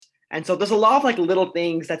And so there's a lot of like little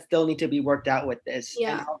things that still need to be worked out with this.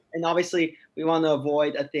 Yeah. And obviously we want to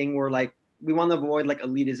avoid a thing where like we want to avoid like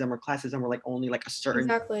elitism or classism where like only like a certain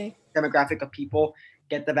Exactly. demographic of people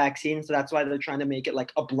get the vaccine. So that's why they're trying to make it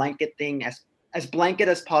like a blanket thing, as blanket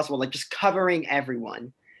as possible, like just covering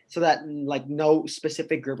everyone so that like no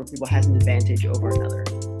specific group of people has an advantage over another.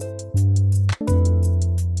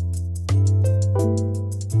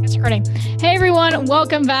 Recording. Hey everyone,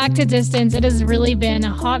 welcome back to Distance. It has really been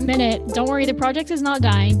a hot minute. Don't worry, the project is not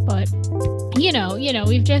dying, but you know,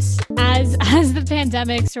 we've just as the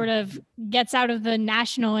pandemic sort of gets out of the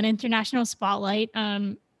national and international spotlight,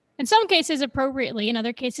 in some cases appropriately, in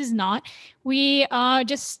other cases not, we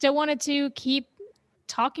just still wanted to keep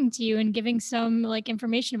talking to you and giving some like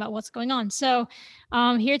information about what's going on. So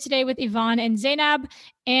here today with Yvonne and Zainab,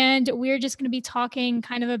 and we're just going to be talking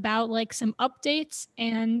kind of about like some updates.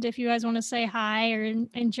 And if you guys want to say hi or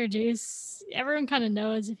introduce, everyone kind of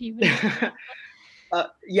knows if you've been.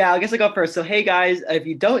 Yeah, I guess I'll go first. So hey guys, if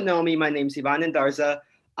you don't know me, my name's Yvonne Endarza.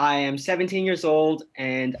 I am 17 years old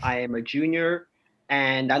and I am a junior,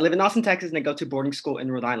 and I live in Austin, Texas, and I go to boarding school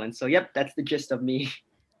in Rhode Island. So yep, that's the gist of me.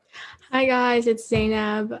 Hi guys, it's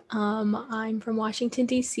Zainab. I'm from Washington,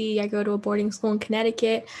 D.C. I go to a boarding school in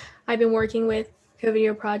Connecticut. I've been working with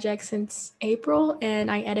Co-Video Project since April,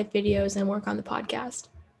 and I edit videos and work on the podcast.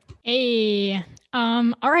 Hey,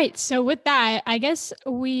 all right. So with that, I guess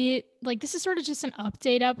we like this is sort of just an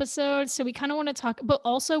update episode. So we kind of want to talk, but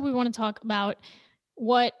also we want to talk about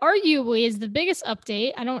what arguably is the biggest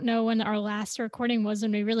update. I don't know when our last recording was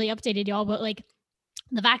when we really updated y'all, but like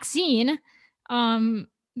the vaccine,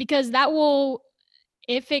 because that will,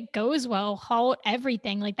 if it goes well, halt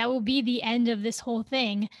everything. Like that will be the end of this whole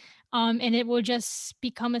thing. And it will just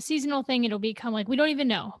become a seasonal thing. It'll become like, we don't even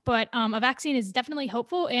know, but a vaccine is definitely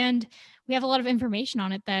hopeful. And we have a lot of information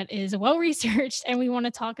on it that is well-researched and we want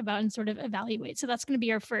to talk about and sort of evaluate. So that's going to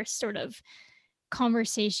be our first sort of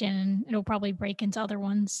conversation. It'll probably break into other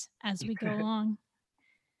ones as we go along.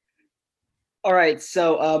 All right,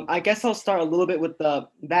 so I guess I'll start a little bit with the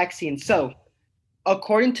vaccine. So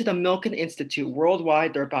according to the Milken Institute,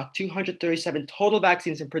 worldwide, there are about 237 total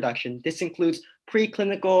vaccines in production. This includes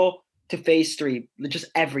preclinical to phase 3, just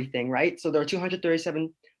everything, right? So there are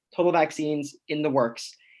 237 total vaccines in the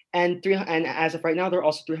works. And as of right now, there are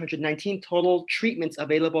also 319 total treatments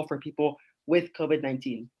available for people with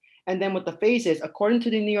COVID-19. And then with the phases, according to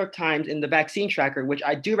the New York Times in the vaccine tracker, which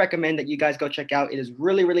I do recommend that you guys go check out, it is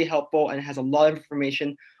really, really helpful and it has a lot of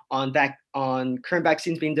information on current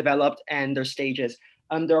vaccines being developed and their stages.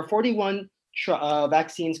 There are 41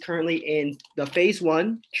 vaccines currently in the phase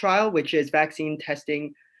 1 trial, which is vaccine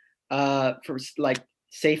testing for like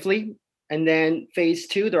safely. And then phase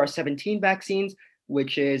 2, there are 17 vaccines,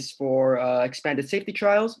 which is for expanded safety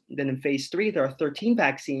trials. Then in phase 3, there are 13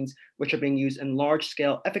 vaccines, which are being used in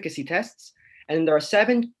large-scale efficacy tests. And there are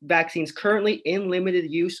 7 vaccines currently in limited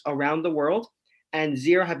use around the world, and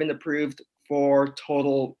 0 have been approved for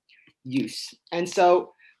total use. And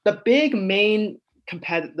so the big main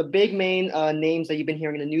names that you've been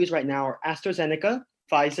hearing in the news right now are AstraZeneca,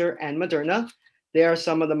 Pfizer, and Moderna. They are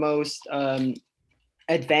some of the most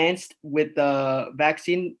advanced with the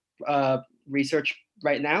vaccine research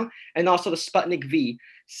right now, and also the Sputnik V.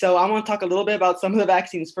 So I want to talk a little bit about some of the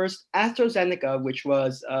vaccines. First, AstraZeneca, which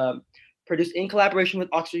was produced in collaboration with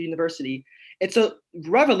Oxford University. It's a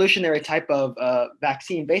revolutionary type of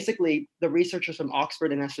vaccine. Basically, the researchers from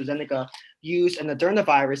Oxford and AstraZeneca use an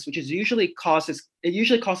adenovirus, which usually causes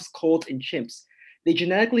colds in chimps. They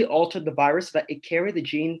genetically altered the virus so that it carried the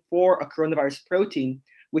gene for a coronavirus protein,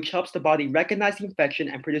 which helps the body recognize the infection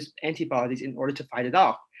and produce antibodies in order to fight it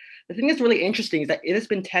off. The thing that's really interesting is that it has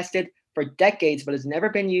been tested for decades, but has never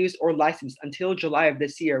been used or licensed until July of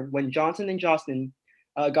this year, when Johnson & Johnson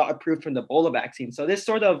got approved from the Ebola vaccine. So this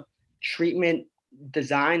sort of treatment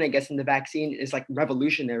design, I guess, in the vaccine is like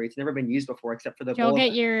revolutionary. It's never been used before, except for the You'll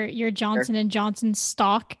Ebola. get your Johnson & Johnson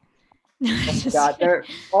stock. Oh God, they're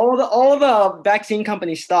all the vaccine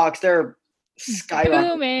company stocks, they're skyrocketing.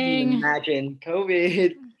 Booming. Imagine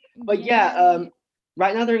COVID. But yeah,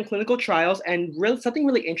 right now they're in clinical trials, and something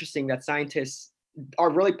really interesting that scientists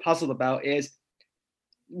are really puzzled about is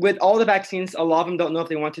with all the vaccines, a lot of them don't know if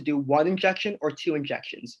they want to do 1 injection or 2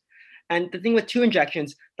 injections. And the thing with 2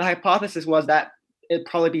 injections, the hypothesis was that it'd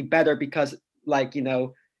probably be better because, like, it'd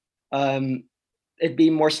be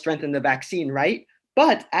more strength in the vaccine, right?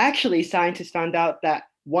 But actually, scientists found out that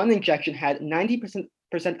 1 injection had 90%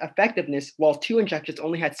 effectiveness, while 2 injections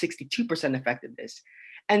only had 62% effectiveness.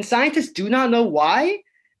 And scientists do not know why,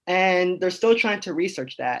 and they're still trying to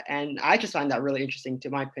research that. And I just find that really interesting, to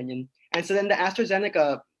my opinion. And so then the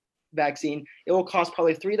AstraZeneca vaccine, it will cost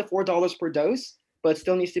probably $3 to $4 per dose, but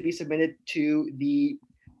still needs to be submitted to the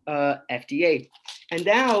FDA. And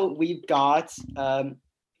now we've got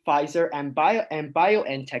Pfizer and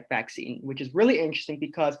BioNTech vaccine, which is really interesting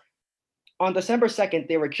because on December 2nd,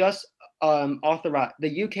 they were just authorized,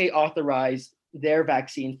 the UK authorized their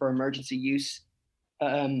vaccine for emergency use,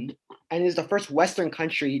 and is the first Western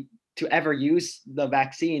country to ever use the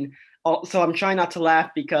vaccine. So I'm trying not to laugh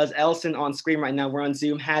because Elson on screen right now, we're on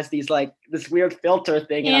Zoom, has these like this weird filter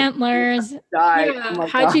thing. Antlers. Yeah. Oh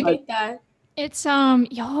How'd you God. get that? It's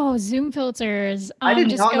Zoom filters. I did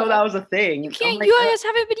Just not go. know that was a thing. You Oh can't. my You God. guys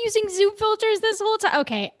haven't been using Zoom filters this whole time.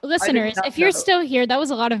 Okay, listeners, not if you're know. still here, that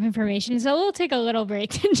was a lot of information. So we'll take a little break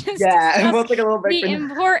to just Yeah, discuss we'll take a little break the for now.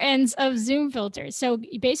 importance of Zoom filters. So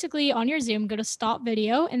basically, on your Zoom, go to stop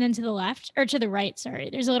video, and then to the left or to the right. Sorry,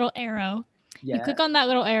 there's a little arrow. You Yeah. click on that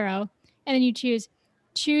little arrow, and then you choose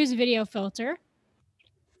video filter,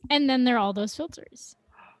 and then there are all those filters.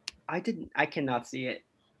 I cannot see it.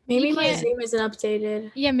 Maybe my can't- Zoom isn't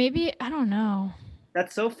updated. Yeah, maybe I don't know.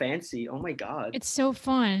 That's so fancy. Oh my God. It's so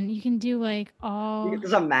fun. You can do like all.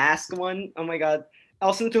 There's a mask one. Oh my God.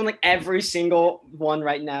 Elson's doing like every single one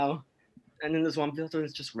right now. And then there's one filter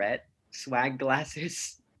that's just red. Swag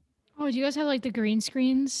glasses. Oh, do you guys have like the green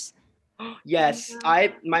screens? Yes. Yeah.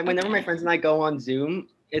 Whenever my friends and I go on Zoom,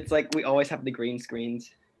 it's like we always have the green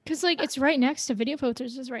screens. Because like it's right next to video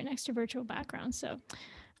filters is right next to virtual background. So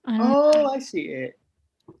I don't know. Oh, I see it.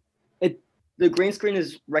 The green screen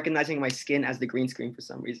is recognizing my skin as the green screen for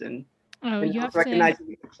some reason. Oh, And you it's have to.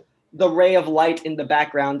 recognizing the ray of light in the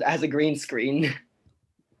background as a green screen.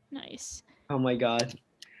 Nice. Oh my God.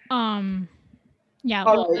 Yeah,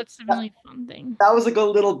 All well, right. that's a really fun thing. That was a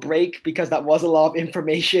good little break because that was a lot of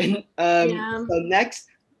information. Yeah. So next,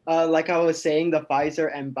 like I was saying, the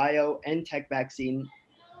Pfizer and BioNTech vaccine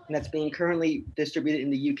that's being currently distributed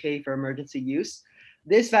in the UK for emergency use.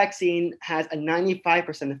 This vaccine has a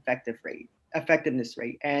 95% effectiveness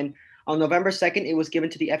rate. And on November 2nd, it was given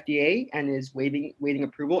to the FDA and is waiting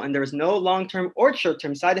approval. And there is no long-term or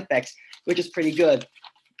short-term side effects, which is pretty good.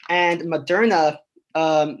 And Moderna,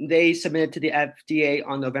 they submitted to the FDA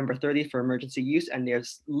on November 30th for emergency use. And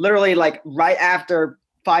there's literally like right after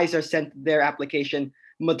Pfizer sent their application,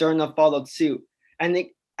 Moderna followed suit. And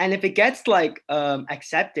if it gets like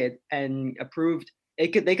accepted and approved, they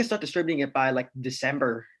could start distributing it by like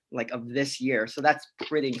December like of this year. So that's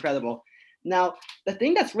pretty incredible. Now, the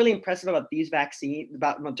thing that's really impressive about these vaccines,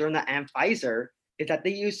 about Moderna and Pfizer, is that they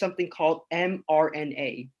use something called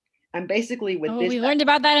mRNA. And basically with this, we learned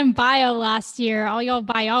about that in bio last year. All y'all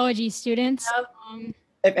biology students. Yep.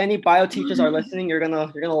 If any bio teachers are listening, you're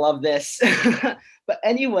gonna love this. But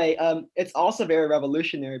anyway, it's also very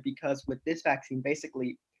revolutionary because with this vaccine,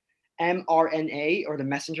 basically, mRNA or the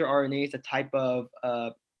messenger RNA is a type of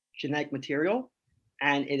genetic material,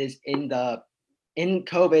 and it is in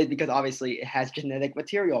COVID because obviously it has genetic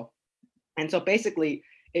material. And so basically,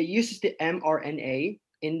 it uses the mRNA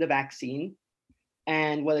in the vaccine,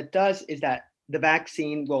 and what it does is that the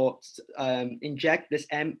vaccine will inject this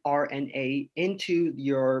mRNA into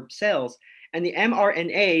your cells, and the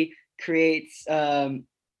mRNA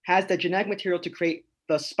has the genetic material to create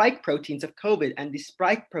the spike proteins of COVID, and the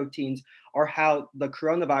spike proteins are how the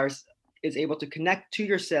coronavirus is able to connect to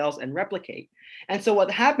your cells and replicate. And so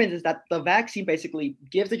what happens is that the vaccine basically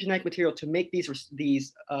gives the genetic material to make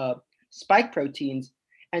these spike proteins,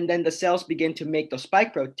 and then the cells begin to make those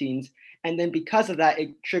spike proteins, and then because of that,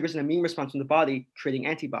 it triggers an immune response in the body, creating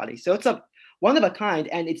antibodies. So it's a one of a kind,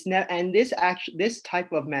 and this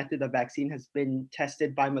type of method of vaccine has been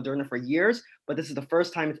tested by Moderna for years, but this is the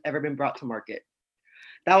first time it's ever been brought to market.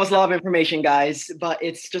 That was a lot of information, guys, but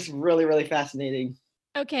it's just really, really fascinating.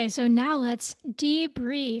 Okay, so now let's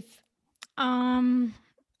debrief.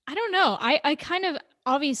 I don't know. I kind of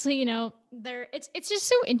obviously, it's just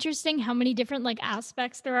so interesting how many different like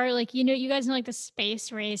aspects there are. Like, you guys know like the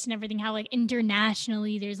space race and everything, how like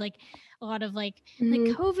internationally there's like a lot of like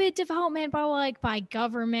COVID development by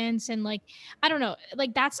governments, and like I don't know,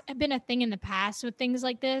 like that's been a thing in the past with things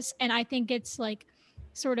like this. And I think it's like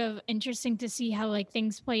sort of interesting to see how like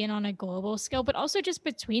things play in on a global scale, but also just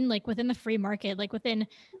between like within the free market, like within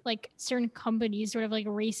like certain companies sort of like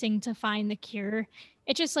racing to find the cure.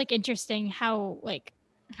 It's just like interesting how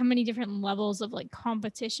many different levels of like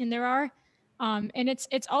competition there are. And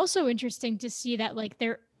it's also interesting to see that like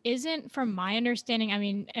there isn't, from my understanding, I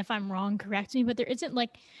mean, if I'm wrong, correct me, but there isn't like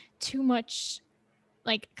too much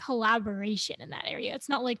like collaboration in that area. It's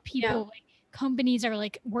not like people like companies are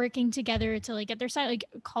like working together to like get their side, like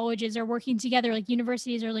colleges are working together, like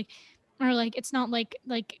universities are like it's not like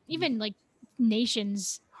even like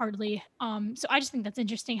nations hardly. So I just think that's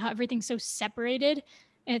interesting how everything's so separated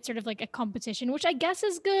and it's sort of like a competition, which I guess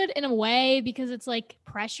is good in a way because it's like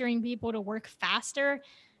pressuring people to work faster.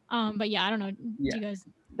 But yeah, I don't know. Do Yeah. you guys?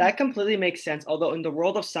 That completely makes sense. Although in the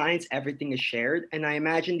world of science, everything is shared, and I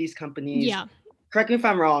imagine these companies. Yeah. Correct me if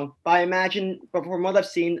I'm wrong, but from what I've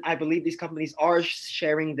seen, I believe these companies are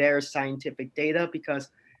sharing their scientific data because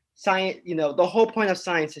science, the whole point of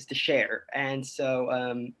science is to share. And so,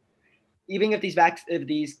 even if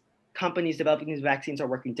these companies developing these vaccines are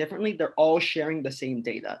working differently, they're all sharing the same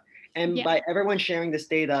data. And by everyone sharing this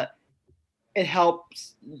data, it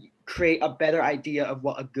helps create a better idea of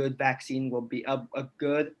what a good vaccine will be, a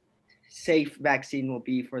good, safe vaccine will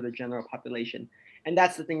be for the general population. And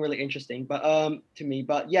that's the thing really interesting, but to me.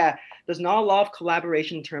 But yeah, there's not a lot of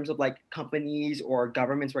collaboration in terms of like companies or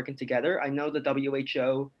governments working together. I know the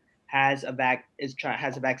WHO has a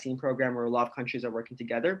vaccine program where a lot of countries are working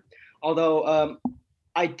together. Although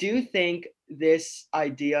I do think this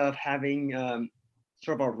idea of having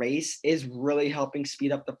sort of a race is really helping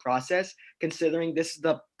speed up the process, considering this is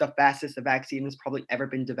the fastest the vaccine has probably ever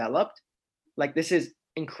been developed. Like, this is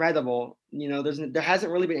incredible. There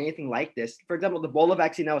hasn't really been anything like this. For example, the Ebola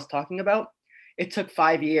vaccine I was talking about, it took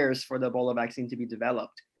 5 years for the Ebola vaccine to be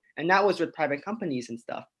developed, and that was with private companies and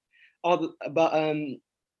stuff.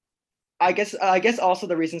 I guess also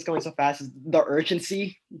the reason it's going so fast is the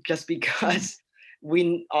urgency, just because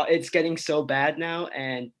it's getting so bad now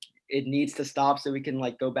and it needs to stop so we can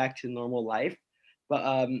like go back to normal life.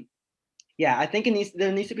 But yeah, I think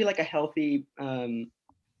there needs to be like a healthy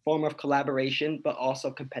form of collaboration, but also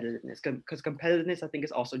competitiveness, because competitiveness I think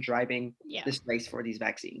is also driving this race for these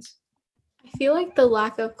vaccines. I feel like the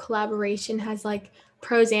lack of collaboration has like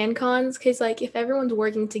pros and cons, because like if everyone's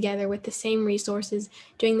working together with the same resources,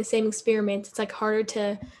 doing the same experiments, it's like harder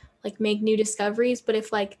to like make new discoveries. But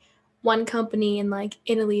if like one company in like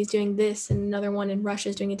Italy is doing this and another one in Russia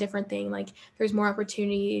is doing a different thing, like there's more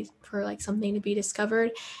opportunities for like something to be discovered.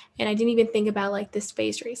 And I didn't even think about like the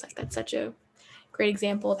space race. Like that's such a great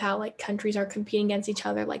example of how like countries are competing against each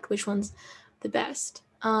other, like which one's the best.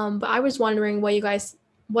 But I was wondering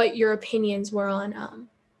what your opinions were on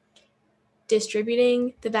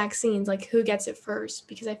distributing the vaccines, like who gets it first,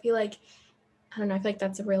 because I feel like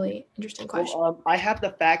that's a really interesting question. Well, I have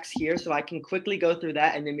the facts here, so I can quickly go through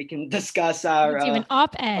that, and then we can discuss our. Let's do an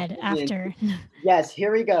op-ed after. Yes,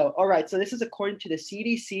 here we go. All right, so this is according to the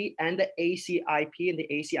CDC and the ACIP, and the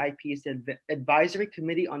ACIP is the Advisory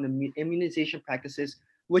Committee on the Immunization Practices,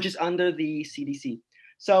 which is under the CDC.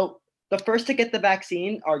 So the first to get the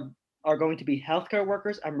vaccine are going to be healthcare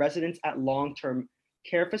workers and residents at long-term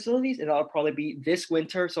care facilities, and that'll probably be this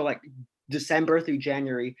winter, so like December through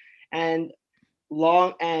January. And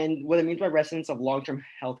what it means by residents of long-term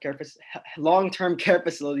care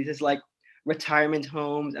facilities is like retirement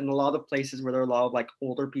homes and a lot of places where there are a lot of like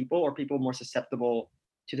older people or people more susceptible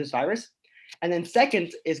to this virus. And then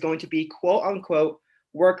second is going to be quote unquote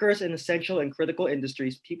workers in essential and critical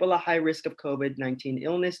industries, people at high risk of COVID-19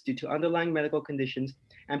 illness due to underlying medical conditions,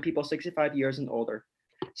 and people 65 years and older.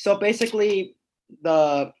 So basically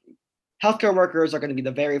the healthcare workers are going to be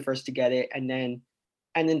the very first to get it, and then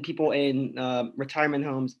people in retirement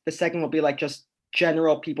homes. The second will be like just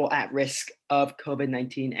general people at risk of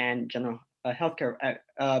COVID-19 and general healthcare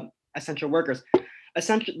essential workers.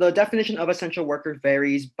 The definition of essential worker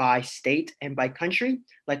varies by state and by country.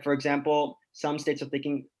 Like, for example, some states are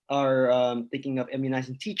thinking of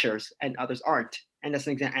immunizing teachers and others aren't. And that's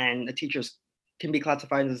an example. And the teachers can be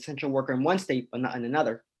classified as essential worker in one state, but not in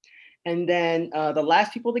another. And then the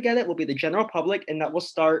last people to get it will be the general public, and that will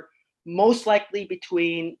start most likely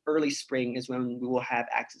between early spring is when we will have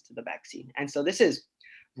access to the vaccine. And so this is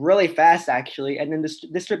really fast, actually. And then this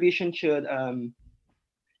distribution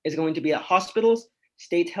is going to be at hospitals,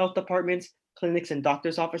 state health departments, clinics and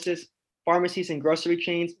doctors' offices, pharmacies and grocery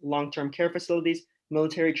chains, long-term care facilities,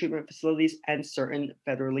 military treatment facilities, and certain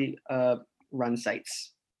federally run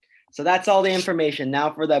sites. So that's all the information.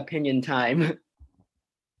 Now for the opinion time.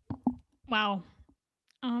 Wow.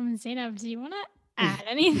 Zainab, do you want to add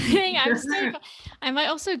anything? I might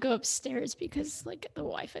also go upstairs because like the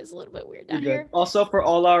Wi-Fi is a little bit weird down here. Also, for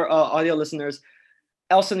all our audio listeners,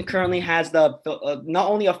 Elson currently has not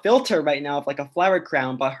only a filter right now of like a flower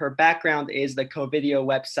crown, but her background is the Covideo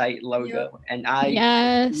website logo, and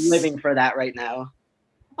I'm living for that right now.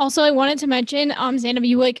 Also, I wanted to mention, Zainab,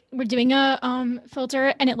 you like were doing a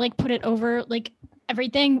filter and it like put it over like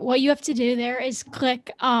everything. What you have to do there is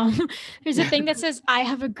click there's a thing that says I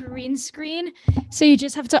have a green screen, so you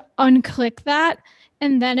just have to unclick that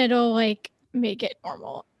and then it'll like make it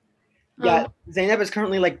normal. Yeah, Zainab is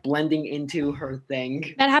currently like blending into her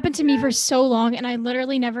thing. That happened to me for so long and I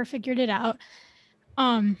literally never figured it out.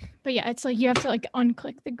 But yeah, it's like you have to like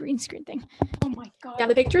unclick the green screen thing. Oh my god. Yeah,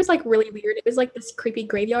 the picture is like really weird. It was like this creepy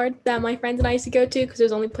graveyard that my friends and I used to go to because it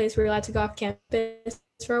was the only place we were allowed to go off campus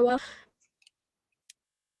for a while.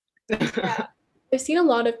 Yeah. I've seen a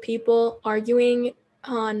lot of people arguing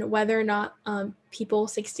on whether or not people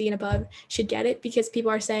 60 and above should get it, because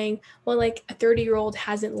people are saying, well, like a 30-year-old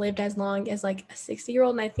hasn't lived as long as like a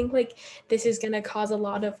 60-year-old. And I think like this is going to cause a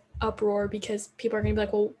lot of uproar because people are going to be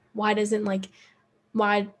like, well, why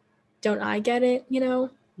don't I get it, you know?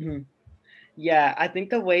 Mhm. Yeah, I think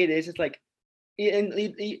the way it is like,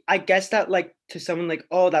 I guess that like to someone like,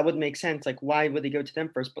 oh, that would make sense. Like, why would they go to them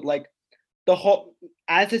first? But like the whole,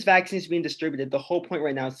 as this vaccine is being distributed, the whole point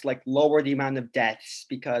right now is to like lower the amount of deaths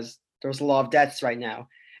because there's a lot of deaths right now.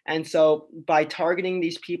 And so by targeting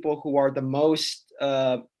these people who are the most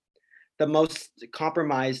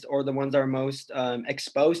compromised or the ones that are most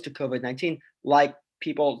exposed to COVID-19, like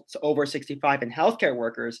people over 65 and healthcare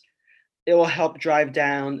workers, it will help drive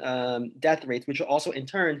down death rates, which will also in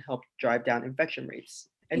turn help drive down infection rates.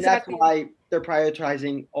 And Exactly. that's why they're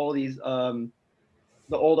prioritizing all these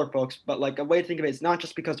the older folks. But like a way to think of it is not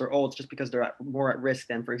just because they're old, it's just because they're more at risk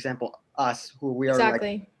than, for example, us, who we are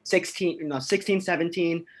Exactly. like 16,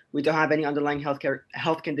 17. We don't have any underlying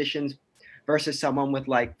health conditions versus someone with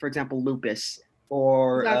like, for example, lupus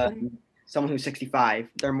or Exactly. someone who's 65.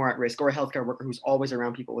 They're more at risk, or a healthcare worker who's always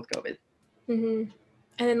around people with COVID. And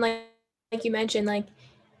then like you mentioned, like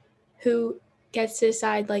who gets to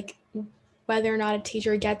decide like whether or not a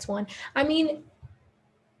teacher gets one. I mean,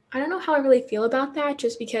 I don't know how I really feel about that,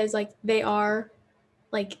 just because like they are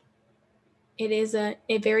like, it is a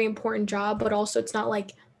very important job, but also it's not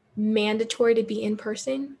like mandatory to be in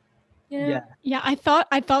person. Yeah. Yeah, I thought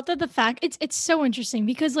that the fact it's so interesting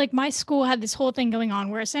because like my school had this whole thing going on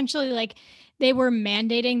where essentially like they were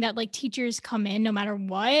mandating that like teachers come in no matter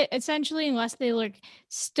what, essentially, unless they like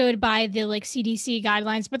stood by the like CDC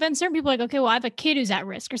guidelines. But then certain people are like, okay, well, I have a kid who's at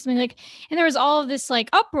risk or something like, and there was all of this like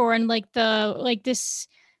uproar and like this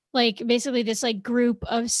like basically this like group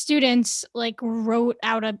of students like wrote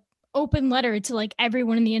out a open letter to like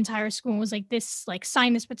everyone in the entire school and was like, this like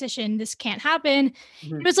sign this petition, this can't happen.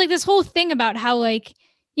 Mhm. It was like this whole thing about how like,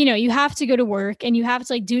 you know, you have to go to work and you have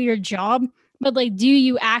to like do your job, but like, do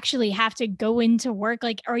you actually have to go into work?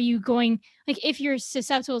 Like, are you going, like, if you're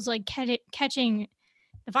susceptible to like catching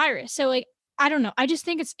the virus? So like, I don't know. I just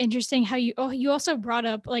think it's interesting how you also brought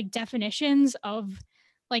up like definitions of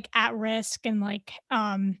like at risk and like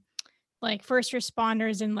first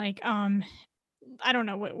responders and like I don't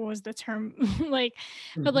know what was the term like,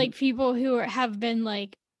 but like people who have been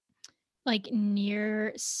like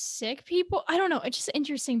near sick people. I don't know. It's just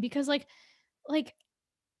interesting because like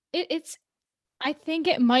it's I think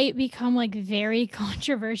it might become like very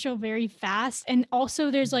controversial very fast. And also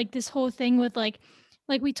there's like this whole thing with like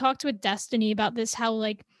we talked with Destiny about this, how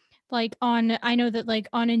like on I know that like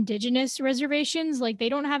on indigenous reservations, like they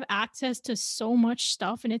don't have access to so much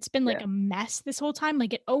stuff and it's been like Yeah. a mess this whole time.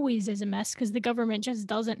 Like it always is a mess because the government just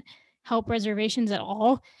doesn't help reservations at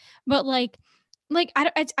all. But I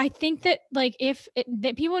think that like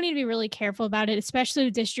that people need to be really careful about it, especially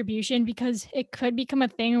with distribution, because it could become a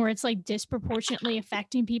thing where it's like disproportionately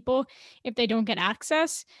affecting people if they don't get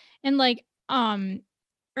access. And like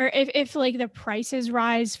or if like the prices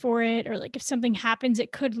rise for it, or like if something happens,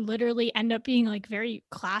 it could literally end up being like very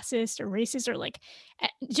classist or racist, or like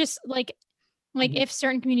just like Mhm. if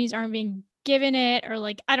certain communities aren't being given it, or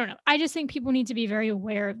like I don't know. I just think people need to be very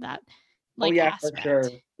aware of that Oh like yeah, for aspect. sure.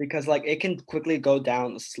 Because like it can quickly go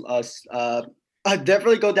down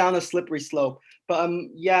definitely go down a slippery slope. But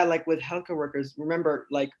yeah, like with healthcare workers, remember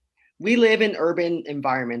like we live in urban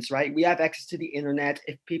environments, right? We have access to the internet.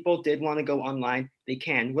 If people did want to go online, they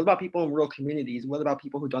can. What about people in rural communities? What about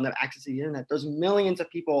people who don't have access to the internet? There's millions of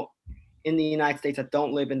people in the United States that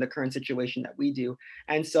don't live in the current situation that we do.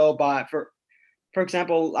 And so by for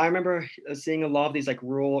example, I remember seeing a lot of these like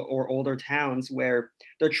rural or older towns where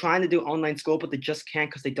they're trying to do online school, but they just can't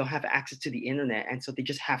because they don't have access to the internet, and so they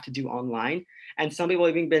just have to do online. And some people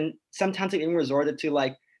have even been, sometimes have even resorted to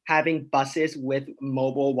like having buses with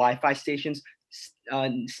mobile Wi-Fi stations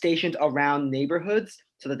stationed around neighborhoods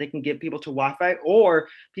so that they can get people to Wi-Fi. Or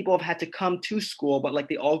people have had to come to school, but like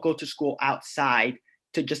they all go to school outside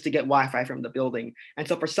to just to get Wi-Fi from the building. And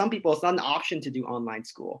so for some people, it's not an option to do online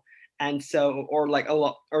school. And so, or like a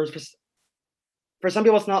lot, or for some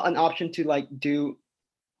people, it's not an option to like do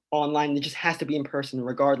online. It just has to be in person,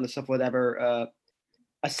 regardless of whatever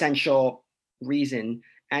essential reason.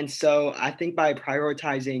 And so, I think by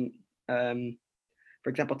prioritizing um, for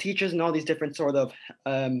example, teachers and all these different sort of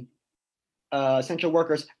essential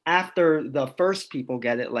workers after the first people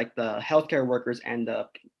get it, like the healthcare workers and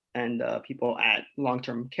the people at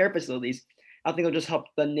long-term care facilities. I think it'll just help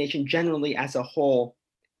the nation generally as a whole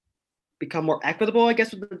become more equitable, I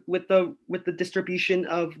guess, with the distribution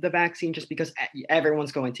of the vaccine, just because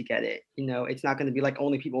everyone's going to get it. It's not going to be like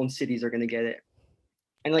only people in cities are going to get it,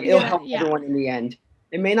 and like it'll help everyone in the end.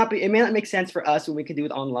 It may not make sense for us when we can do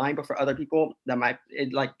it online, but for other people,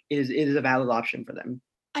 it is a valid option for them.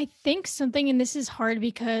 I think something, and this is hard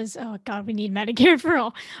because, oh God, we need Medicare for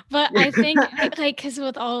all. But I think like, because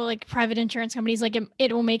with all like private insurance companies, like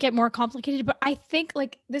it will make it more complicated. But I think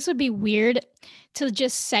like this would be weird to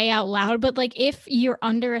just say out loud. But like if you're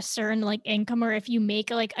under a certain like income, or if you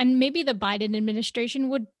make like, and maybe the Biden administration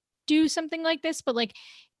would do something like this, but like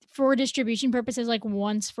for distribution purposes, like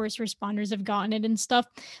once first responders have gotten it and stuff,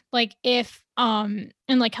 like if and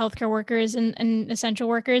like healthcare workers and essential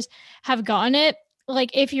workers have gotten it,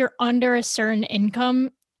 like if you're under a certain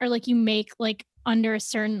income, or like you make like under a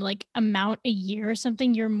certain like amount a year or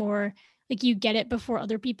something, you're more like you get it before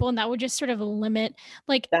other people, and that would just sort of limit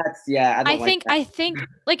like I think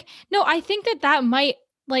like no, I think that might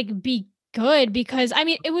like be good, because I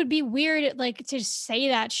mean it would be weird like to say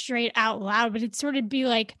that straight out loud, but it'd sort of be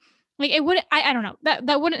like it wouldn't, I don't know,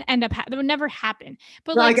 that wouldn't end up that would never happen.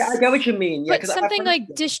 But no, like I get what you mean. Yeah, but something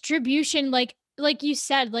like distribution, like you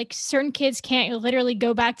said, like certain kids can't literally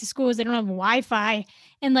go back to schools, they don't have Wi-Fi,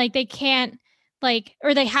 and like they can't like,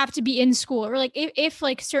 or they have to be in school, or like if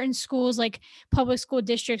like certain schools like public school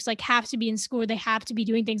districts like have to be in school, they have to be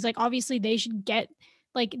doing things, like obviously they should get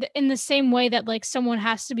like in the same way that like someone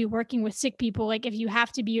has to be working with sick people, like if you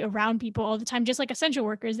have to be around people all the time, just like essential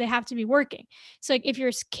workers, they have to be working. So like if you're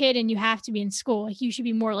a kid and you have to be in school, like you should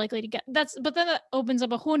be more likely to get but then that opens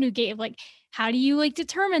up a whole new gate of like, how do you like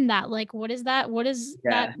determine that, like what is that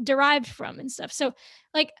derived from and stuff. So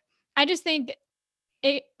like I just think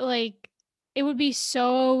it like it would be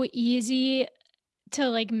so easy to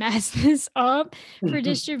like mess this up for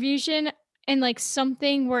distribution, and like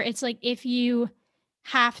something where it's like if you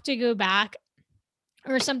have to go back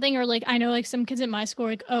or something, or like I know like some kids at my school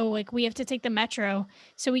like, oh, like we have to take the metro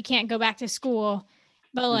so we can't go back to school,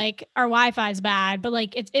 but like our Wi-Fi is bad, but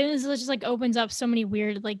like it is just like opens up so many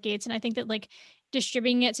weird like gates. And I think that like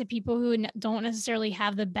distributing it to people who don't necessarily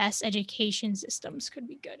have the best education systems could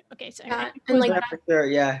be good. Okay, so yeah, and like for sure,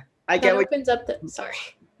 yeah, I get what opens up the sorry.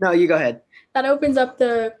 No, you go ahead. That opens up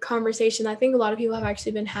the conversation I think a lot of people have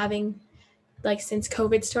actually been having like since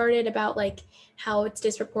COVID started, about like how it's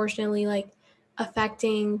disproportionately like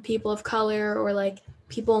affecting people of color or like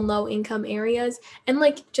people in low income areas. And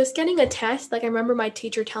like just getting a test, like I remember my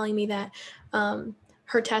teacher telling me that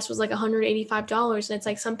her test was like $185, and it's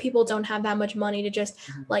like some people don't have that much money to just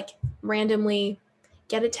like randomly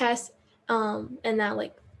get a test, and that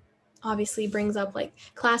like obviously brings up like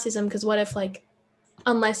classism, because what if like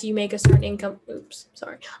unless you make a certain income,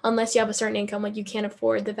 unless you have a certain income, like you can't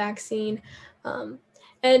afford the vaccine.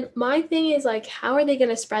 And my thing is like, how are they going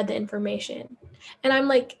to spread the information? And I'm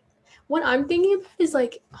like, what I'm thinking about is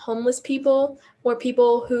like homeless people or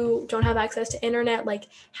people who don't have access to internet. Like,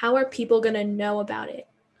 how are people going to know about it?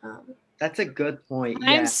 That's a good point.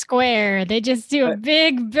 Times Square, they just do a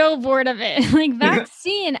big billboard of it, like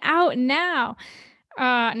vaccine out now. No,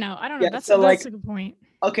 I don't know. That's a good point.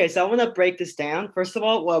 Okay, so I want to break this down. First of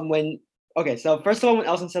all, when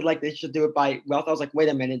Elson said like they should do it by wealth, I was like, wait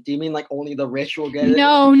a minute, do you mean like only the rich will get it?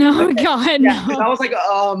 No, God, yeah, no. I was like,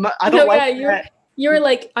 I don't like that. You were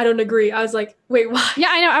like, I don't agree. I was like, wait, what? Yeah,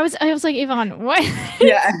 I know. I was like, Yvonne, what?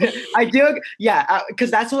 Yeah, I do. Yeah,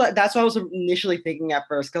 because that's what I was initially thinking at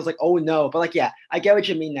first. Because like, oh no, but like, yeah, I get what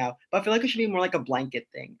you mean now. But I feel like it should be more like a blanket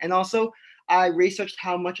thing. And also, I researched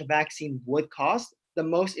how much a vaccine would cost. The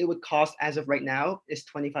most it would cost as of right now is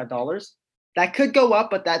 $25. That could go up,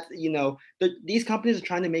 but that's these companies are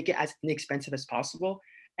trying to make it as inexpensive as possible.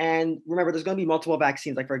 And remember, there's going to be multiple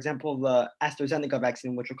vaccines. Like for example, the AstraZeneca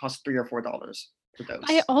vaccine, which will cost $3 or $4 per dose.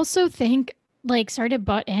 I also think, like, sorry to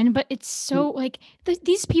butt in, but it's so like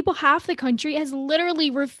these people, half the country has literally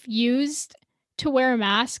refused to wear a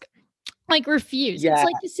mask. Like refused. Yeah. It's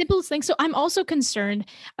like the simplest thing. So I'm also concerned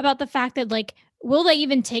about the fact that like, will they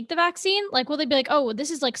even take the vaccine? Like, will they be like, oh, this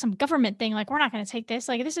is like some government thing. Like, we're not going to take this.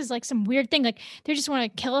 Like, this is like some weird thing. Like, they just want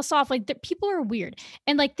to kill us off. Like, people are weird.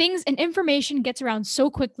 And like things and information gets around so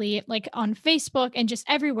quickly, like on Facebook and just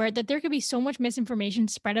everywhere, that there could be so much misinformation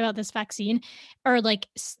spread about this vaccine or like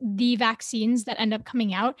the vaccines that end up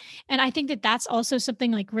coming out. And I think that that's also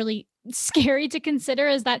something like really scary to consider,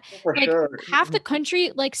 is that like half the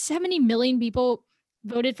country, like 70 million people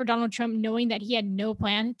voted for Donald Trump knowing that he had no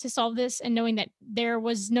plan to solve this, and knowing that there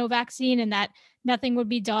was no vaccine and that nothing would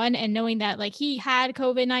be done, and knowing that like he had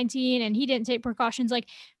COVID-19 and he didn't take precautions. Like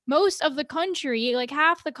most of the country, like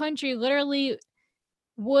half the country literally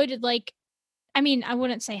would like, I mean, I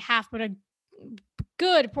wouldn't say half, but a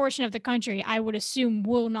good portion of the country, I would assume,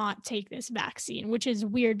 will not take this vaccine, which is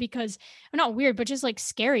weird because, or not weird, but just like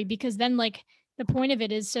scary, because then like the point of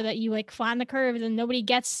it is so that you like flatten the curve and nobody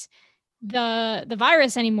gets the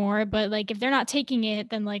virus anymore. But like if they're not taking it,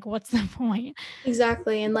 then like what's the point?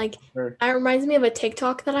 Exactly. And like Sure. that reminds me of a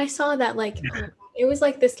TikTok that I saw that like it was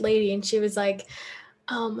like this lady and she was like,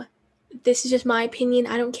 um, this is just my opinion.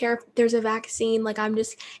 I don't care if there's a vaccine. Like, I'm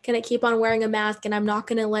just going to keep on wearing a mask and I'm not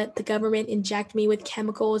going to let the government inject me with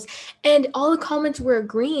chemicals. And all the comments were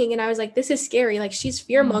agreeing. And I was like, this is scary. Like, she's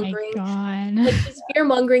fear mongering. Oh my Like, God. she's fear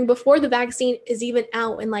mongering before the vaccine is even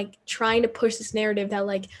out and like trying to push this narrative that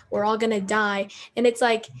like we're all going to die. And it's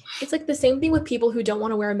like the same thing with people who don't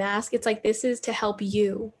want to wear a mask. It's like, this is to help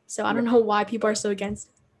you. So I don't know why people are so against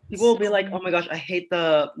it. People will be like, oh my gosh, I hate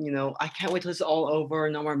I can't wait till this is all over.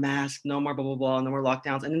 No more masks, no more blah, blah, blah, no more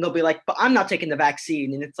lockdowns. And then they'll be like, but I'm not taking the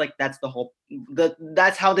vaccine. And it's like, that's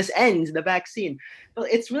that's how this ends, the vaccine.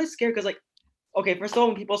 But it's really scary because like, okay, first of all,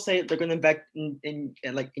 when people say they're going to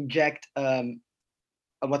inject,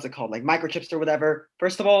 what's it called? Like microchips or whatever.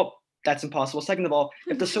 First of all, that's impossible. Second of all,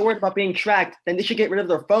 if they're so worried about being tracked, then they should get rid of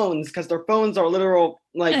their phones because their phones are literal,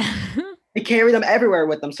 like, they carry them everywhere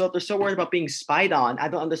with them. So if they're so worried about being spied on, I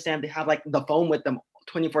don't understand they have like the phone with them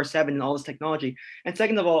 24/7 and all this technology. And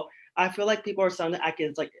second of all, I feel like people are starting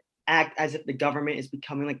to act as if the government is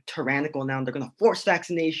becoming like tyrannical now. They're going to force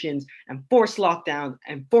vaccinations and force lockdown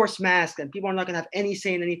and force masks, and people are not going to have any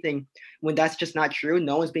say in anything when that's just not true.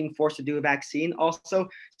 No one's being forced to do a vaccine. Also,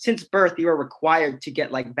 since birth, you are required to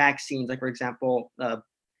get like vaccines. Like for example,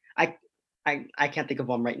 I can't think of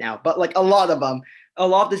one right now, but like a lot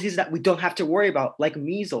of diseases that we don't have to worry about, like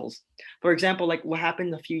measles. For example, like what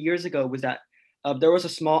happened a few years ago was that there was a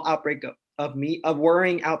small outbreak a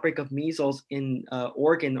worrying outbreak of measles in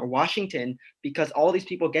Oregon or Washington because all these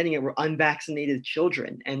people getting it were unvaccinated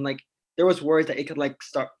children, and like there was worries that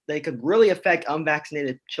they could really affect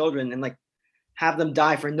unvaccinated children and like have them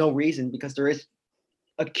die for no reason because there is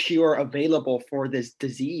a cure available for this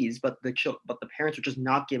disease, but the parents were just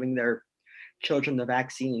not giving their children the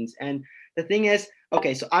vaccines. And the thing is,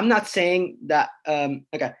 okay, so I'm not saying that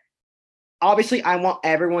okay, obviously I want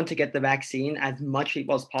everyone to get the vaccine, as much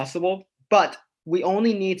people as possible, but we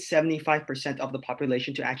only need 75% of the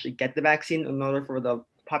population to actually get the vaccine in order for the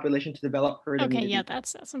population to develop herd immunity. Okay, yeah,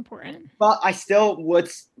 that's important. But I still would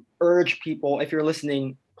urge people, if you're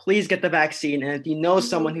listening, please get the vaccine. And if you know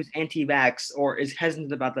someone who's anti-vax or is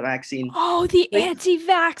hesitant about the vaccine, oh, the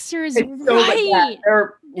anti-vaxxers, right?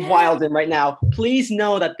 They're wilding right now. Please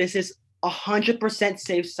know that this is 100%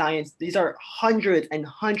 safe science. These are hundreds and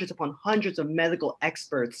hundreds upon hundreds of medical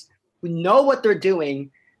experts who know what they're doing.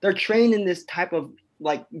 They're trained in this type of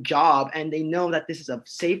like job, and they know that this is a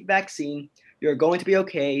safe vaccine. You're going to be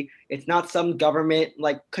okay. It's not some government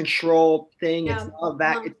like control thing. Yeah.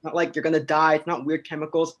 It's not like you're gonna die. It's not weird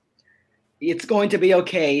chemicals. It's going to be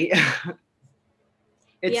okay.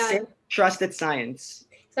 It's safe, trusted science.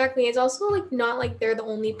 Exactly. It's also like not like they're the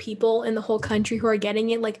only people in the whole country who are getting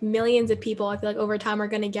it. Like millions of people, I feel like over time are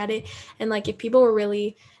gonna get it. And like if people were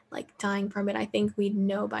really like dying from it, I think we'd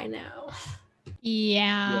know by now.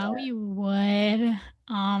 Yeah, we would.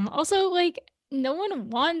 Also like no one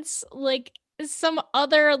wants like some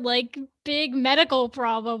other like big medical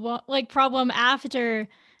problem after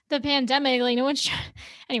the pandemic. Like no one's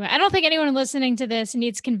anyway, I don't think anyone listening to this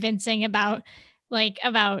needs convincing about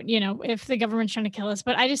if the government's trying to kill us,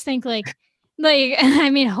 but I just think like I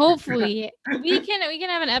mean hopefully we can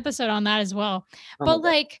have an episode on that as well. But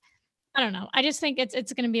like I don't know, I just think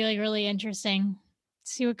it's going to be like really interesting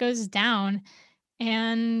to see what goes down.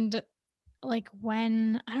 And like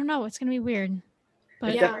when I don't know, it's gonna be weird.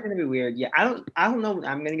 But it's definitely gonna be weird. Yeah, I don't know when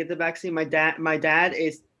I'm gonna get the vaccine. My dad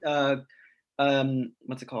is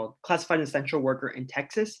what's it called? Classified as essential worker in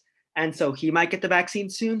Texas, and so he might get the vaccine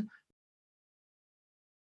soon.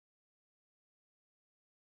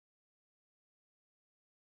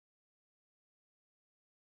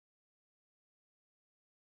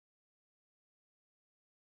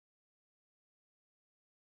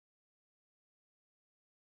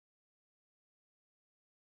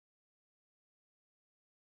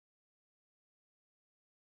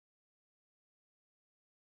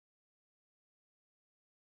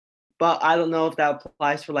 But I don't know if that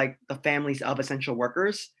applies for like the families of essential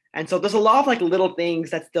workers. And so there's a lot of like little things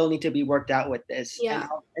that still need to be worked out with this. Yeah.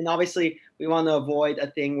 And obviously we want to avoid a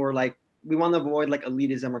thing where like we want to avoid like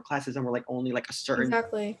elitism or classism where like only like a certain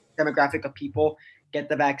Exactly. demographic of people get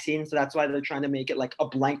the vaccine. So that's why they're trying to make it like a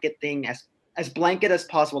blanket thing, as blanket as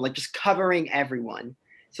possible, like just covering everyone,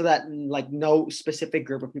 so that like no specific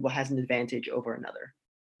group of people has an advantage over another.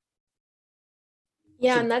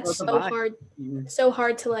 Yeah, So and that's those are so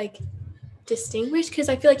hard to like distinguish, because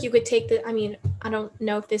I feel like you could take the, I mean, I don't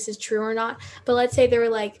know if this is true or not, but let's say there were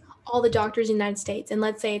like all the doctors in the United States, and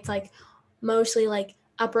let's say it's like mostly like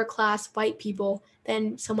upper class white people,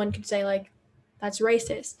 then someone could say like that's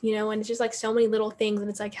racist, you know, and it's just like so many little things, and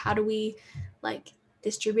it's like how do we like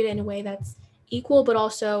distribute it in a way that's equal but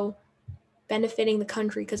also benefiting the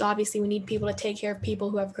country, because obviously we need people to take care of people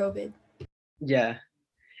who have COVID. Yeah,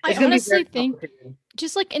 I it's gonna be very honestly think complicated.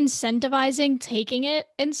 just like incentivizing taking it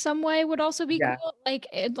in some way would also be Yeah, cool. Like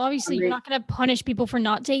I obviously you're mean, not going to punish people for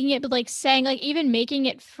not taking it, but like saying like even making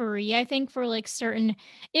it free, I think for like certain,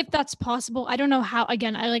 if that's possible. I don't know how,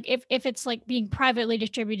 again, I like if it's like being privately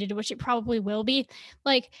distributed, which it probably will be,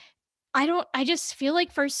 like I just feel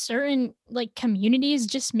like for certain like communities,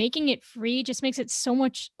 just making it free just makes it so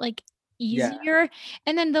much like yeah, easier.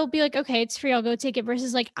 And then they'll be like, okay, it's free, I'll go take it,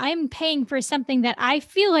 versus like I'm paying for something that I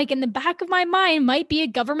feel like in the back of my mind might be a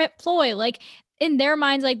government ploy. Like in their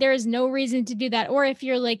minds, like there is no reason to do that. Or if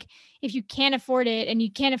you're like, if you can't afford it and you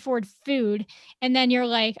can't afford food, and then you're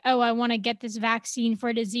like, oh, I want to get this vaccine for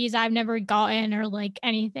a disease I've never gotten or like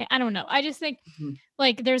anything. I don't know. I just think mhm.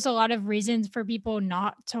 like there's a lot of reasons for people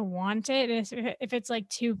not to want it if it's like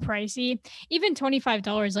too pricey. Even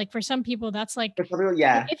 $25, like for some people that's like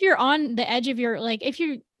Yeah, if you're on the edge of your like if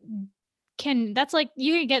you can, that's like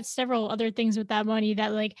you can get several other things with that money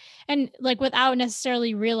that like, and like without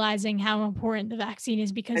necessarily realizing how important the vaccine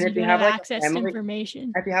is because and you if you don't have have like a access to family,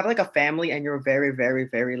 information. if you have like a family and you're very, very,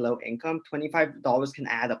 very low income, $25 can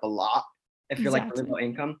add up a lot if you're like really Exactly. low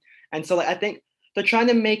income. And so like I think they're trying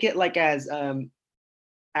to make it like as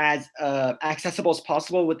accessible as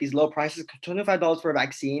possible with these low prices. $25 for a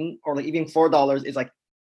vaccine or like even $4 is like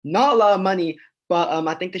not a lot of money, but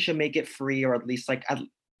I think they should make it free or at least like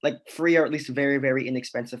free or at least very, very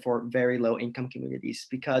inexpensive for very low income communities,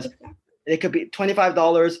 because it could be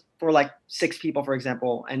 $25 for like 6 people, for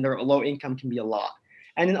example, and their low income can be a lot.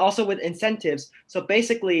 And then also with incentives. So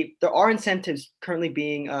basically, there are incentives currently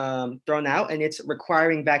being thrown out, and it's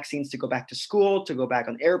requiring vaccines to go back to school, to go back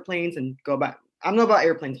on airplanes, and go back. I don't know about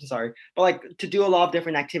airplanes, I'm sorry, but like to do a lot of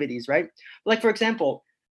different activities, right? Like for example,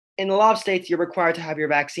 in a lot of states, you're required to have your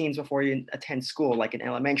vaccines before you attend school, like in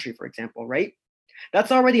elementary, for example, right?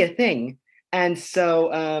 That's already a thing. And so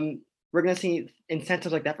we're going to see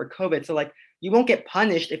incentives like that for COVID. So like you won't get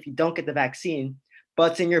punished if you don't get the vaccine,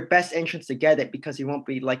 but it's in your best interest to get it because you won't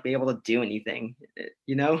be able to do anything,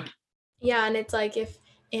 you know? Yeah, and it's like if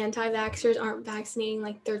anti-vaxxers aren't vaccinating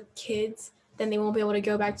like their kids, then they won't be able to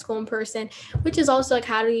go back to school in person, which is also like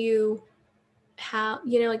how do you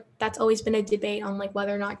like that's always been a debate on like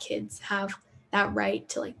whether or not kids have that right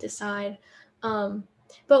to like decide. Um,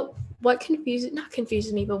 but what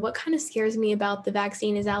confuses me, but what kind of scares me about the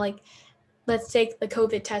vaccine is that like let's take the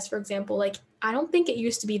COVID test for example. Like I don't think it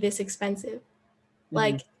used to be this expensive. Mm-hmm.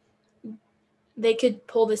 Like they could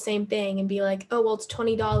pull the same thing and be like, oh well, it's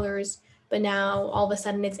 $20, but now all of a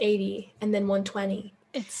sudden it's 80 and then 120.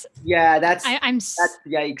 It's Yeah, I'm that's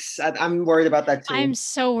yikes. I'm worried about that I'm too.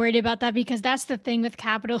 so worried about that because that's the thing with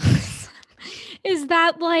capitalism is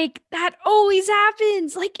that like that always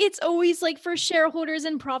happens. Like it's always like for shareholders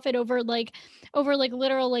and profit over like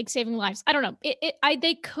literal like saving lives. I don't know.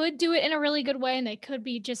 They could do it in a really good way and they could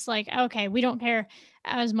be just like, okay, we don't care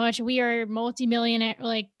as much. We are multi-millionaire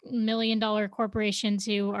like $1 million corporations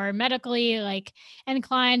who are medically like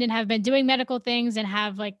inclined and have been doing medical things and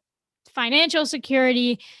have like financial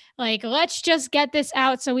security. Like, let's just get this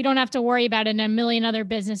out so we don't have to worry about it. And a million other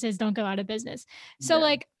businesses don't go out of business. So, Yeah.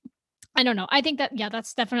 like, I don't know. I think that, yeah,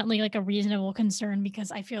 that's definitely like a reasonable concern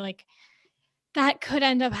because I feel like that could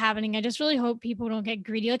end up happening. I just really hope people don't get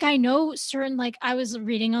greedy. Like, I know certain, like, I was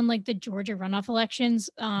reading on like the Georgia runoff elections,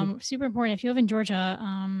 super important. If you live in Georgia,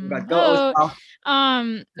 But go vote.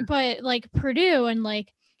 South. But like Purdue and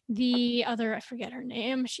like the other, I forget her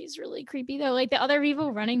name. She's really creepy though. Like the other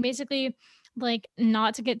people running basically, like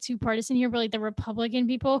not to get too partisan here, but like the Republican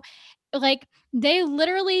people, like they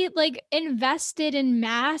literally like invested in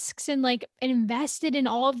masks and like invested in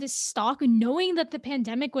all of this stock knowing that the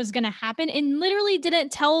pandemic was going to happen and literally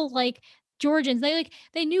didn't tell like Georgians.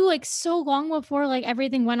 They knew like so long before like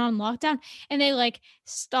everything went on lockdown and they like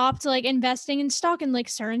stopped like investing in stock and like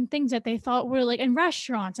certain things that they thought were like in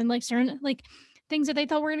restaurants and like certain like things that they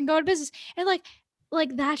thought were going to go out of business. And like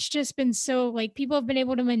like that's just been so like people have been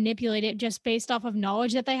able to manipulate it just based off of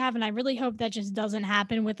knowledge that they have, and I really hope that just doesn't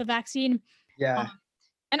happen with the vaccine. Um, Yeah.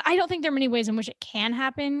 and I don't think there are many ways in which it can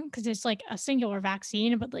happen because it's like a singular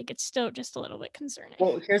vaccine, but like it's still just a little bit concerning.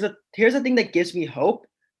 Well, here's the thing that gives me hope,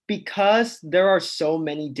 because there are so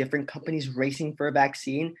many different companies racing for a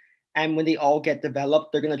vaccine, and when they all get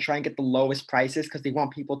developed, they're gonna try and get the lowest prices because they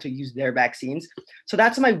want people to use their vaccines. So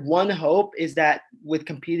that's my one hope, is that with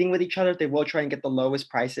competing with each other, they will try and get the lowest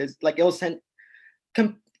prices. Like it'll send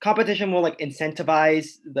competition will like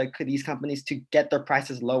incentivize like these companies to get their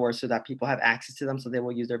prices lower so that people have access to them, so they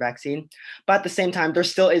will use their vaccine. But at the same time, there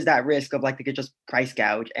still is that risk of like they could just price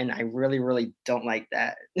gouge, and I really, really don't like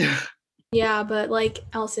that. Yeah, but like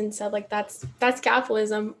Elson said, like that's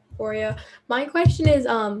capitalism for you. My question is,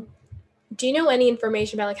 do you know any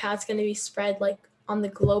information about like how it's going to be spread like on the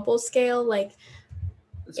global scale? Like,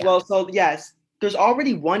 yeah. Well, so yes, there's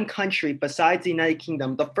already one country besides the United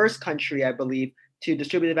Kingdom. The first country, I believe, to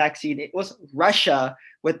distribute the vaccine, it was Russia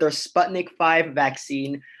with their Sputnik 5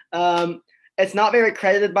 vaccine. It's not very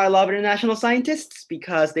credited by a lot of international scientists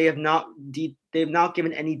because they've not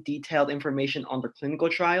given any detailed information on their clinical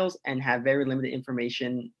trials and have very limited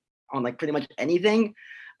information on like pretty much anything.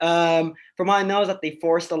 From what I know is that they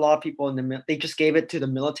forced a lot of people they just gave it to the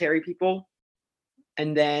military people,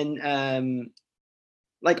 and then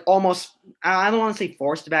like almost, I don't want to say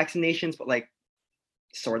forced vaccinations, but like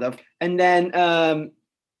sort of. And then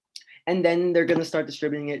they're gonna start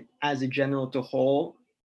distributing it as a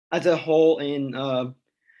whole in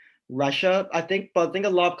Russia, I think. But I think a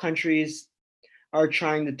lot of countries are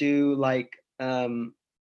trying to do like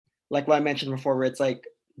what I mentioned before, where it's like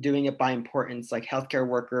doing it by importance, like healthcare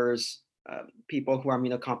workers, people who are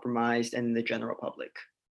immunocompromised, and the general public.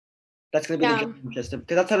 That's gonna be the Yeah. general gist of,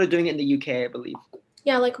 because that's how they're doing it in the UK, I believe.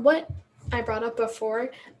 Yeah, like what I brought up before,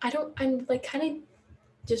 I'm like kind of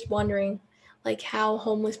just wondering like how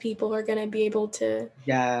homeless people are going to be able to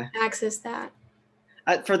Yeah, access that.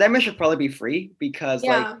 for them it should probably be free, because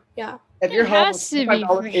like Yeah, yeah. if It you're homeless, has to be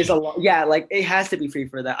 $25 free. is a lot. Yeah, like it has to be free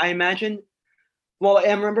for that. I imagine. Well,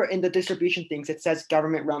 I remember in the distribution things, it says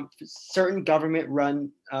certain government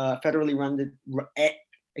run, federally run,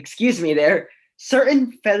 excuse me there,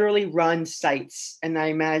 certain federally run sites. And I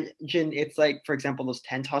imagine it's like, for example, those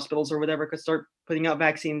tent hospitals or whatever could start putting out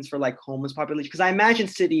vaccines for like homeless population. Because I imagine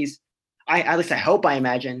cities, at least I hope I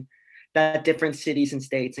imagine that different cities and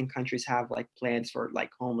states and countries have like plans for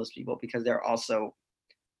like homeless people, because they're also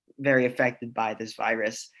very affected by this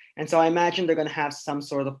virus. And so I imagine they're going to have some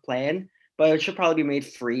sort of plan, but it should probably be made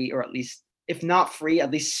free, or at least, if not free, at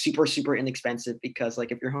least super, super inexpensive, because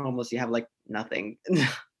like if you're homeless, you have like nothing.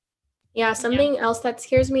 Yeah, something else that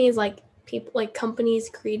scares me is like people, like companies'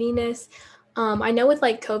 greediness. I know with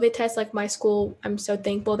like COVID tests, like my school, I'm so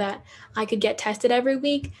thankful that I could get tested every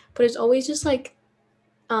week, but it's always just like,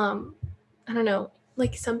 I don't know,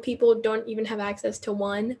 like some people don't even have access to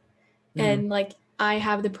one. And like I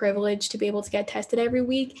have the privilege to be able to get tested every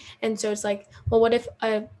week. And so it's like, well, what if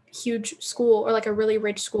a huge school or like a really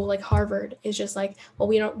rich school like Harvard is just like, well,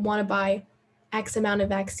 we don't want to buy X amount of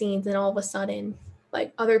vaccines, and all of a sudden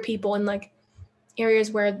like other people in like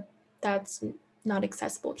areas where that's not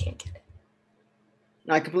accessible can't get it.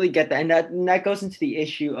 I completely get that. And that goes into the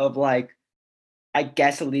issue of like, I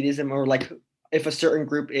guess elitism, or like if a certain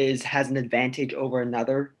group has an advantage over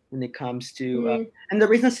another when it comes to and the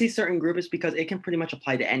reason I see certain group is because it can pretty much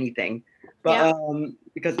apply to anything. But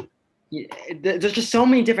because there's just so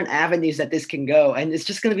many different avenues that this can go, and it's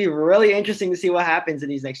just going to be really interesting to see what happens in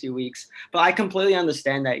these next few weeks. But I completely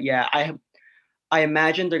understand that. Yeah, I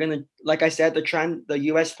imagine they're gonna, like I said, the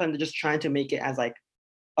US plan, they're just trying to make it as like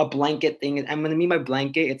a blanket thing. And when I mean by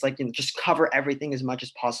blanket, it's like, just cover everything as much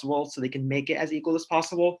as possible so they can make it as equal as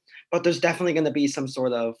possible. But there's definitely going to be some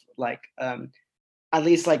sort of like, at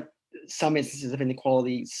least like some instances of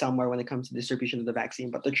inequality somewhere when it comes to distribution of the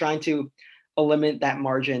vaccine. But they're trying to eliminate that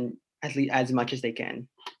margin at least as much as they can.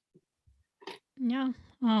 Yeah.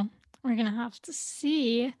 Well, we're gonna have to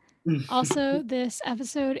see. Also, this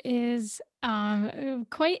episode is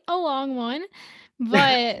quite a long one,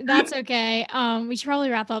 but that's okay. We should probably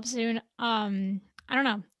wrap up soon. I don't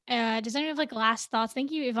know. Does anyone have like last thoughts?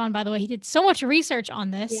 Thank you, Yvonne, by the way. He did so much research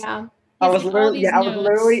on this. Yeah. He has, like, all these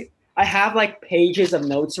notes. I have like pages of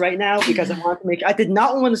notes right now because I want to I did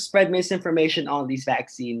not want to spread misinformation on these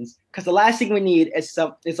vaccines, because the last thing we need is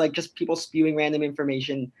like just people spewing random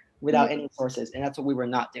information without any sources. And that's what we were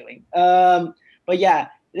not doing. But yeah,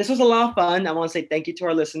 this was a lot of fun. I want to say thank you to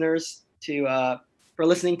our listeners for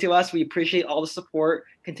listening to us. We appreciate all the support.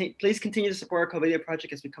 Please continue to support our COVID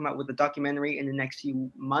project as we come out with a documentary in the next few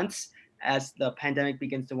months as the pandemic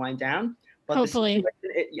begins to wind down. but Hopefully.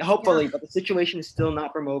 hopefully, but the situation is still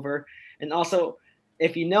not from over. And also,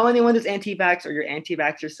 if you know anyone who's anti-vax or you're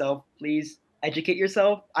anti-vax yourself, please educate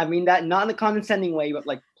yourself. I mean that not in a condescending way, but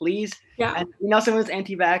like please. Yeah. And you know someone who's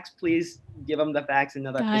anti-vax, please give them the vax and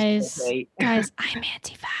know that it's okay. Guys, I'm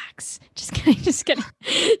anti-vax. Just kidding. Just kidding.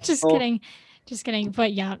 Just Oh. kidding. Just kidding.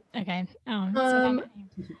 But yeah, okay.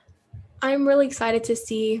 I'm really excited to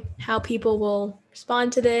see how people will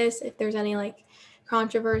respond to this, if there's any like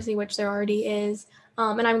controversy, which there already is.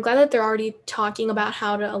 And I'm glad that they're already talking about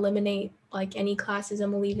how to eliminate like any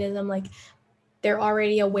classism, elitism. Like they're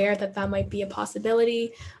already aware that that might be a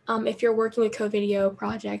possibility. If you're working with Co-Video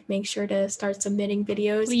Project, make sure to start submitting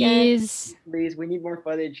videos. Please. Please, we need more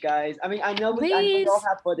footage, guys. I mean, I know we all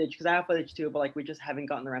have footage because I have footage too, but like we just haven't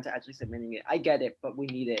gotten around to actually submitting it. I get it, but we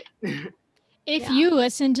need it. If you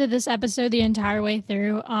listen to this episode the entire way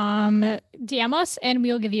through, DM us and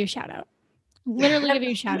we'll give you a shout out. Literally give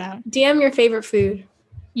you a shout out. DM your favorite food.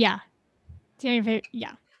 Yeah. DM your favorite.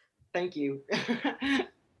 Yeah. Thank you.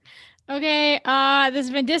 Okay. This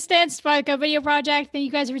has been Distanced by the Co-Video Project. Thank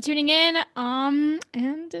you guys for tuning in.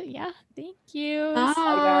 And yeah, thank you. Bye.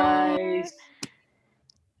 Bye,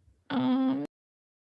 guys.